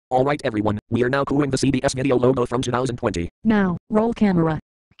Alright everyone, we are now cooing the CBS video logo from 2020. Now, roll camera.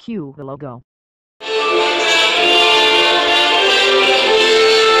 Cue the logo.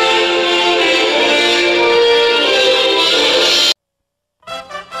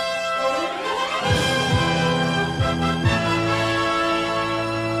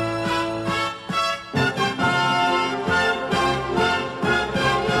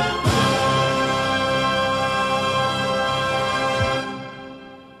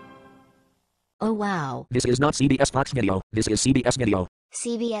 Oh wow. This is not CBS Fox video, this is CBS video.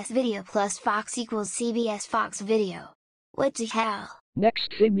 CBS Video plus Fox equals CBS Fox Video. What the hell?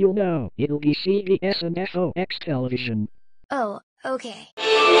 Next thing you'll know, it'll be CBS and FOX television. Oh, okay.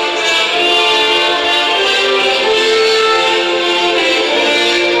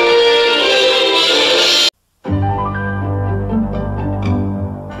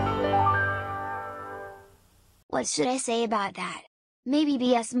 What should I say about that? Maybe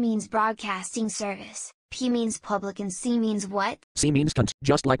BS means broadcasting service, P means public, and C means what? C means cunt,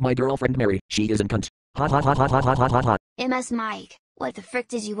 just like my girlfriend Mary, she isn't cunt. Hot hot hot hot hot hot hot hot hot. MS Mike, what the frick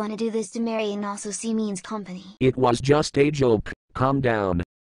did you want to do this to Mary? And also C means company. It was just a joke, calm down.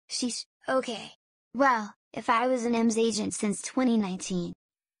 Sheesh, okay. Well, if I was an M's agent since 2019.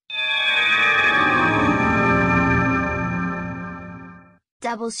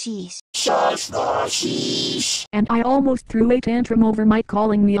 Double sheesh. And I almost threw a tantrum over Mike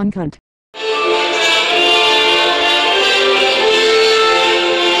calling me uncunt.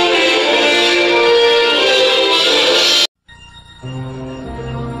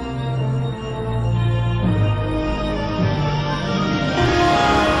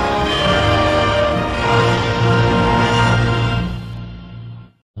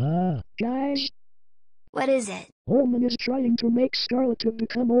 Guys, What is it? Ullman is trying to make Scarlett to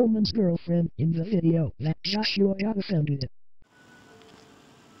become Ullman's girlfriend in the video that Joshua got offended.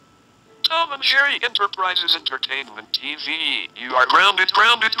 Tom and Jerry Enterprises Entertainment TV. You are grounded,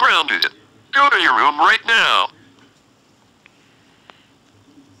 grounded, grounded. Go to your room right now.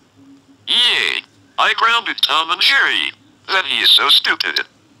 Yay! I grounded Tom and Jerry. That he is so stupid.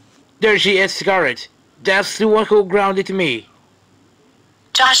 There she is, Scarlett. That's the one who grounded me.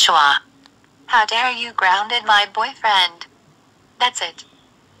 Joshua, how dare you grounded my boyfriend? That's it.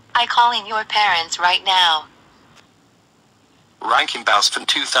 I calling your parents right now. Ranking Bouston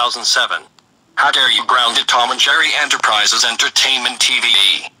 2007. How dare you grounded Tom and Jerry Enterprises Entertainment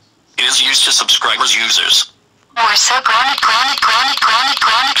TV. It is used to subscribers users. We're so grounded, grounded, grounded, grounded,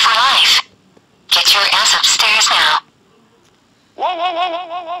 grounded for life. Get your ass upstairs now. Whoa, whoa, whoa, whoa,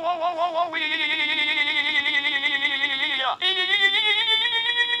 whoa, whoa, whoa, whoa, whoa,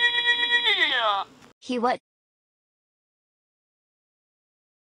 He what?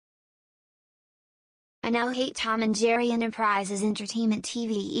 I now hate Tom and Jerry Enterprises Entertainment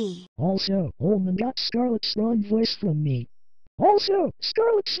TVE. Also, Ullman got Scarlett's wrong voice from me. Also,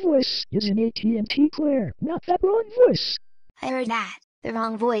 Scarlett's voice is an AT&T Claire, not that wrong voice. I heard that. The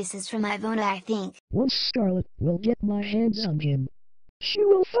wrong voice is from Ivona, I think. Once Scarlett will get my hands on him, she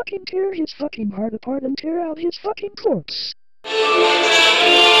will fucking tear his fucking heart apart and tear out his fucking corpse.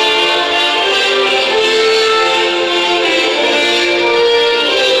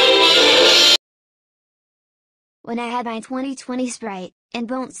 When I had my 2020 Sprite, and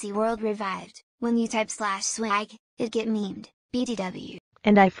Bouncy World revived, when you type /swag, it get memed, BTW.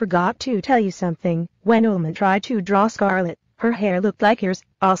 And I forgot to tell you something. When Ullman tried to draw Scarlett, her hair looked like yours,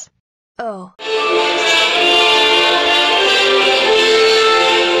 us. Oh.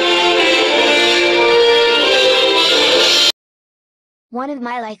 One of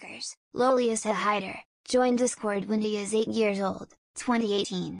my likers, Lolius a Hider, joined Discord when he is 8 years old,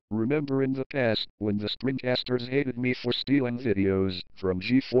 2018. Remember in the past, when the Springcasters hated me for stealing videos from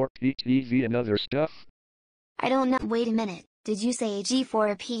G4PTV and other stuff? I don't know. Wait a minute, did you say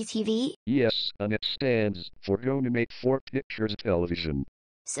G4PTV? Yes, and it stands for Going to Make 4 Pictures Television.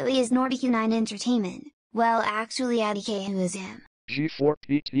 So he is Nordic9 Entertainment. Well, actually IDK who is him.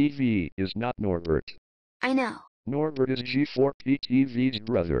 G4PTV is not Norbert. I know. Norbert is G4PTV's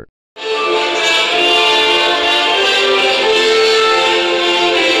brother.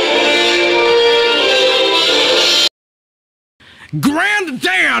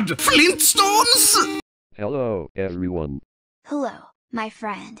 Granddad Flintstones! Hello, everyone. Hello, my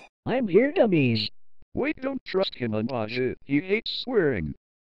friend. I'm here, dummies. Wait, don't trust him, Anbaja. He hates swearing.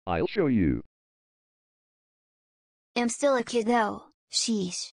 I'll show you. I'm still a kid though.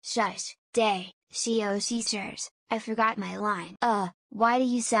 Sheesh, shush, day, shears. I forgot my line. Why do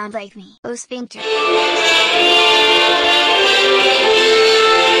you sound like me? Oh, sphincter.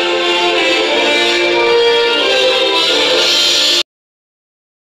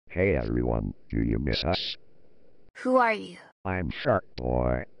 Hey everyone, do you miss us? Who are you? I'm Shark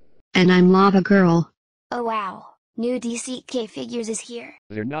Boy. And I'm Lava Girl. Oh wow, new DCK figures is here.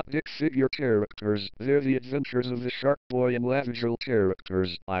 They're not Dick figure characters, they're the adventures of the Shark Boy and Lava Girl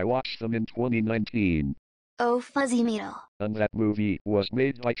characters. I watched them in 2019. Oh fuzzy metal. And that movie was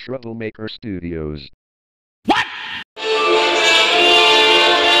made by Troublemaker Studios. What?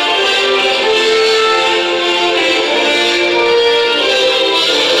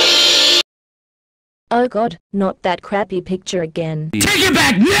 Oh god, not that crappy picture again. Take it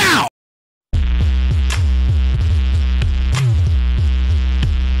back now!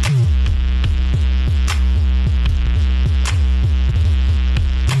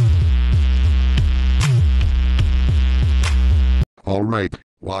 Alright,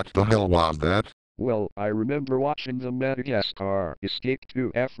 what the hell was that? Well, I remember watching the Madagascar Escape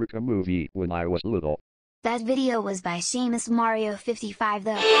to Africa movie when I was little. That video was by Seamus Mario 55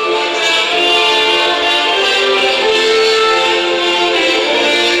 though.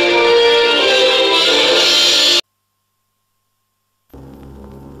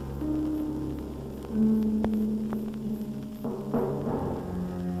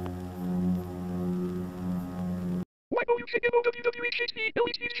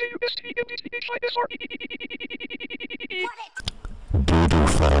 Doodle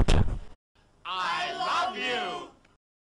fart. I love you!